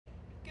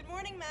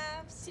morning,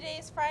 Mavs. Today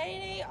is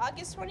Friday,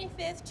 August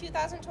 25th,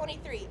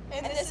 2023,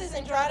 and this is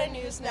Andrada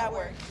News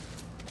Network.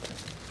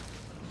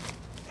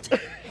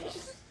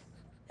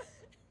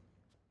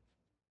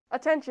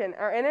 Attention,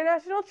 our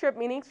international trip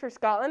meetings for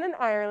Scotland and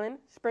Ireland,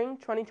 Spring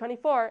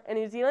 2024, and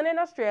New Zealand and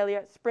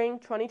Australia, Spring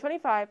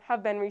 2025,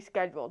 have been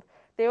rescheduled.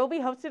 They will be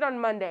hosted on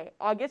Monday,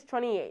 August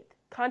 28th.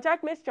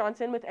 Contact Ms.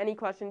 Johnson with any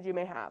questions you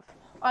may have.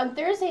 On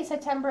Thursday,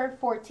 September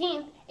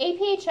 14th,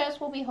 APHS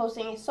will be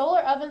hosting a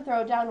solar oven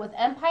throwdown with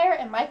Empire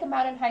and Micah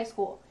Mountain High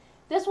School.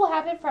 This will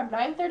happen from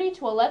 9:30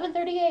 to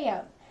 11:30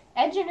 a.m.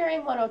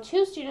 Engineering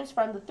 102 students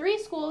from the three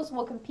schools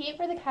will compete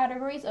for the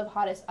categories of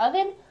Hottest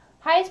Oven,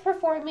 Highest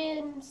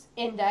Performance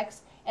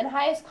Index, and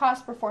Highest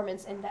Cost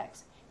Performance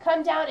Index.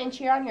 Come down and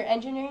cheer on your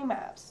engineering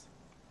Mavs.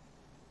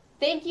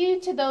 Thank you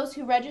to those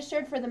who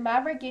registered for the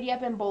Maverick Giddy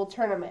Up and Bowl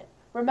tournament.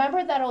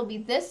 Remember that it will be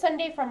this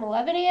Sunday from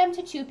 11 a.m.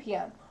 to 2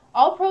 p.m.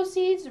 All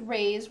proceeds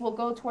raised will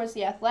go towards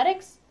the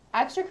athletics,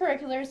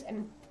 extracurriculars,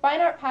 and fine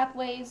art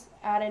pathways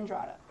at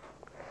Andrada.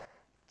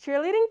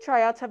 Cheerleading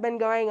tryouts have been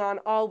going on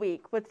all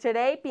week, with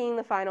today being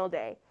the final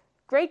day.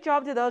 Great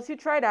job to those who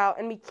tried out,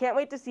 and we can't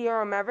wait to see how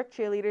our Maverick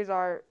cheerleaders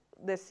are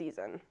this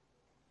season.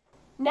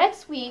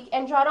 Next week,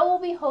 Andrada will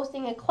be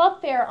hosting a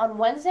club fair on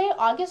Wednesday,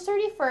 August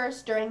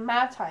 31st during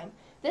Mav time.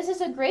 This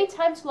is a great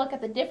time to look at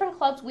the different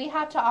clubs we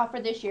have to offer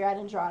this year at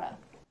Andrada.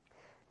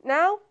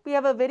 Now, we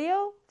have a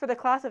video for the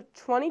class of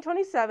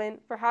 2027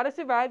 for how to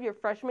survive your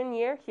freshman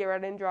year here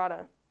at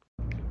Andrada.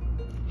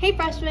 Hey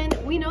freshmen,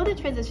 we know that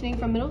transitioning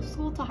from middle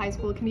school to high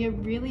school can be a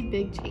really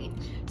big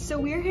change. So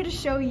we're here to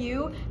show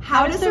you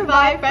how to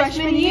survive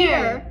freshman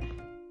year.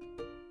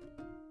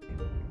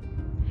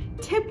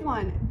 Tip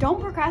 1,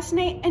 don't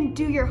procrastinate and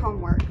do your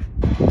homework.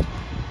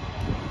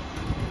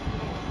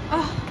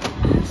 I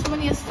have so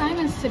many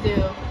assignments to do.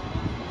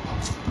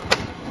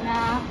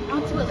 Nah,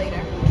 I'll do it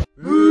later.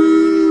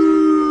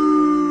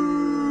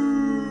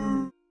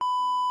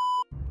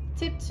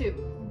 Tip 2,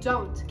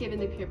 don't give in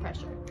to peer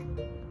pressure.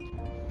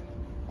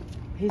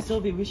 Hey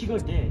Sylvie, we should go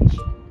ditch.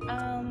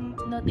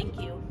 No thank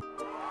you.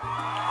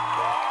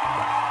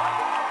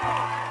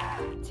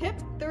 Tip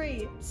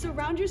 3,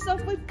 surround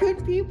yourself with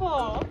good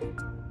people.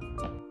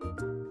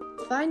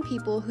 Find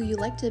people who you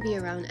like to be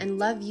around and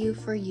love you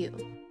for you.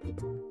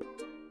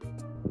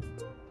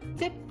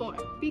 Tip 4,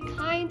 be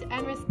kind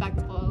and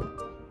respectful.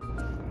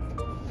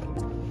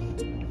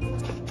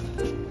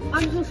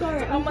 I'm so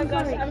sorry. Oh my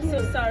gosh, I'm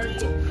so sorry.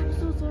 I'm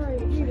so sorry.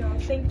 Here you go.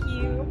 Thank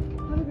you.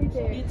 Have a great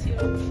day. You too.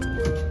 Oh,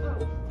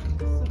 sorry.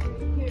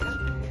 Here.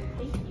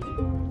 Thank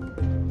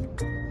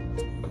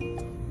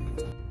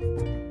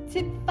you.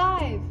 Tip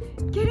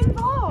 5, get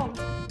involved.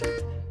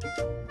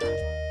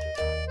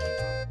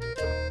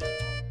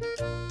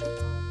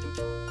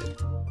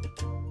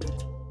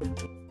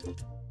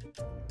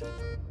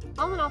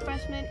 All in all,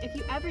 freshmen, if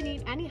you ever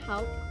need any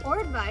help Or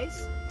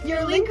advice, your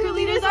Linker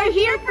leaders are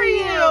here for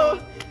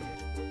you.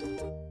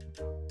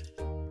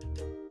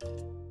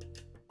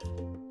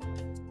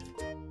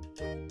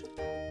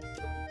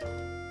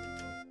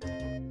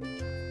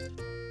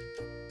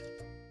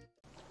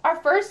 Our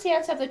first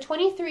dance of the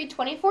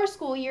 23-24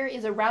 school year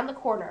is around the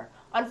corner.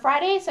 On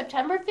Friday,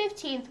 September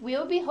 15th, we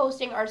will be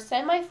hosting our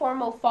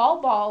semi-formal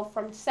fall ball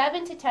from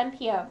 7 to 10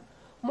 p.m.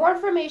 More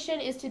information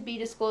is to be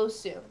disclosed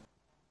soon.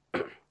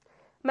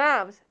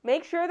 Mavs,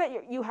 make sure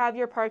that you have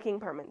your parking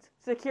permits.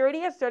 Security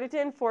has started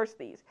to enforce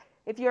these.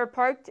 If you are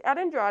parked at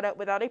Andrada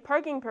without a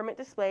parking permit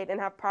displayed and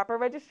have proper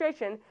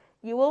registration,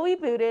 you will be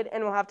booted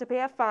and will have to pay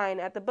a fine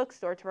at the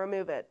bookstore to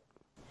remove it.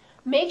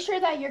 Make sure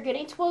that you're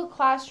getting to a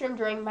classroom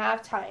during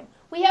math time.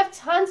 We have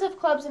tons of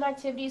clubs and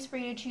activities for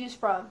you to choose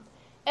from,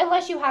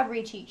 unless you have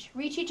reteach.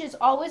 Reteach is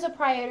always a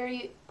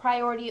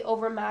priority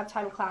over math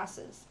time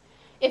classes.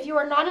 If you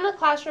are not in a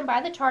classroom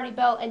by the tardy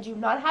bell and do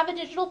not have a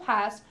digital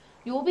pass,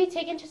 you will be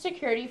taken to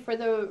security for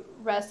the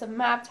rest of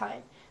math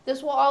time.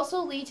 This will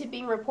also lead to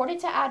being reported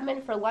to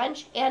admin for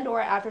lunch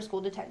and/or after-school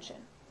detention.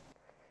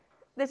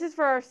 This is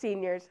for our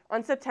seniors.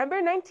 On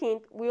September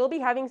 19th, we will be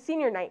having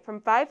senior night from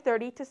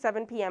 5:30 to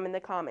 7 p.m. in the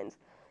Commons.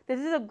 This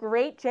is a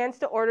great chance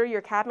to order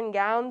your cap and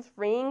gowns,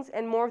 rings,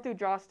 and more through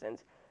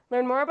Jostens.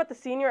 Learn more about the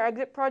Senior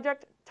Exit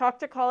Project, talk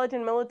to college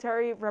and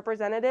military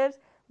representatives,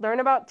 learn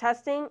about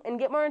testing, and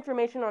get more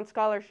information on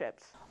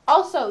scholarships.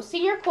 Also,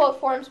 senior quote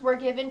forms were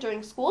given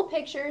during school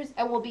pictures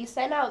and will be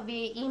sent out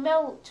via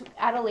email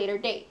at a later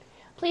date.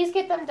 Please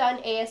get them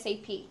done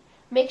ASAP.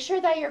 Make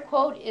sure that your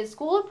quote is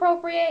school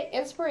appropriate,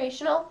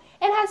 inspirational,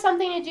 and has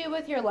something to do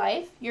with your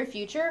life, your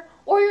future,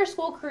 or your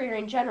school career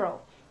in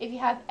general. If you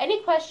have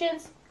any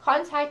questions,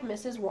 contact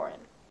Mrs.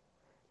 Warren.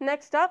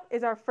 Next up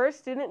is our first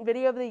student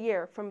video of the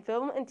year from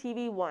Film and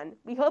TV 1.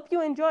 We hope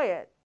you enjoy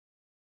it.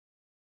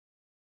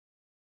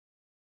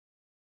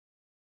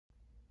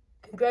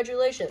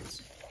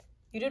 Congratulations.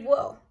 You did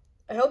well.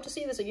 I hope to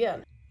see this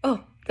again.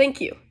 Oh, thank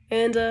you.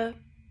 And,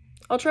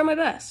 I'll try my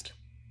best.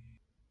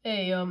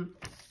 Hey,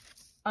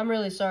 I'm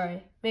really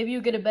sorry. Maybe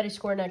you'll get a better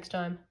score next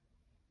time.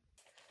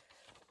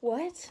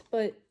 What?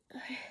 But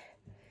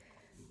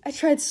I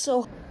tried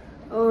so...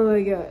 Oh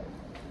my god.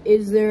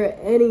 Is there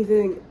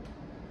anything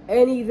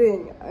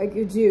anything I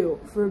could do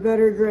for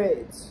better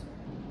grades.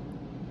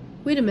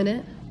 Wait a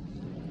minute.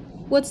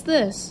 What's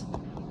this?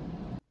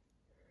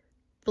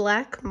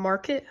 Black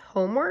market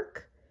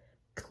homework?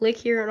 Click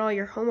here and all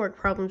your homework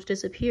problems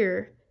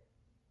disappear.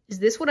 Is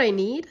this what I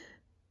need?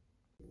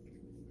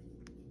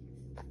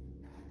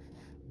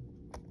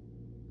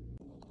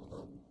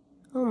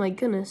 Oh my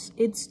goodness,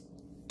 it's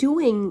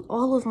doing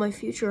all of my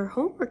future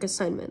homework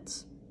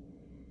assignments.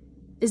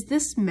 Is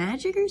this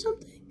magic or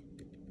something?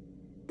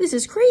 This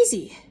is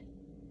crazy!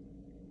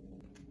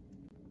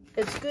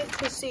 It's good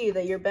to see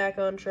that you're back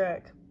on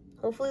track.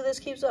 Hopefully this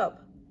keeps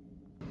up.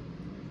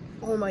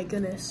 Oh my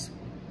goodness.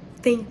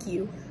 Thank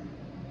you.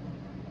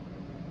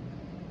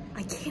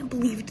 I can't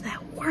believe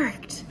that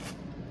worked.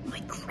 My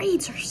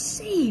grades are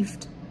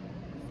saved.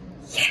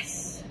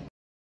 Yes!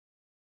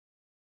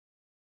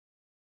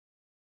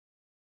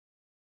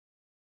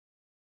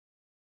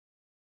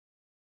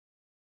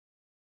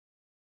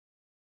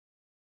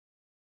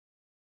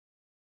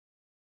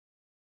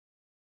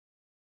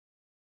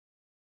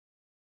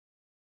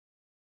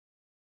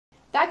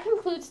 That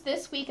concludes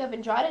this week of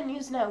Andrada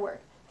News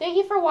Network. Thank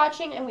you for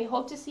watching, and we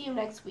hope to see you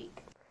next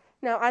week.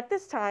 Now at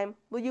this time,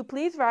 will you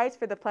please rise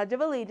for the Pledge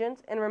of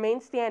Allegiance and remain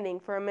standing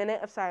for a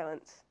minute of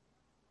silence?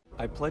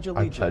 I pledge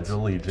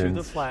allegiance to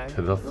the flag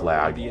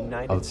of the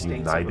United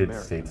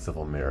States of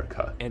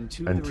America and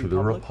to the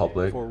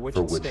republic for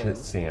which it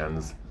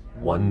stands,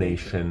 one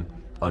nation,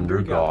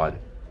 under God,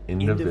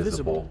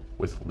 indivisible,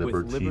 with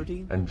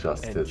liberty and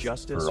justice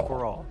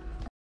for all.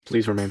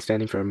 Please remain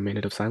standing for a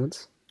minute of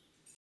silence.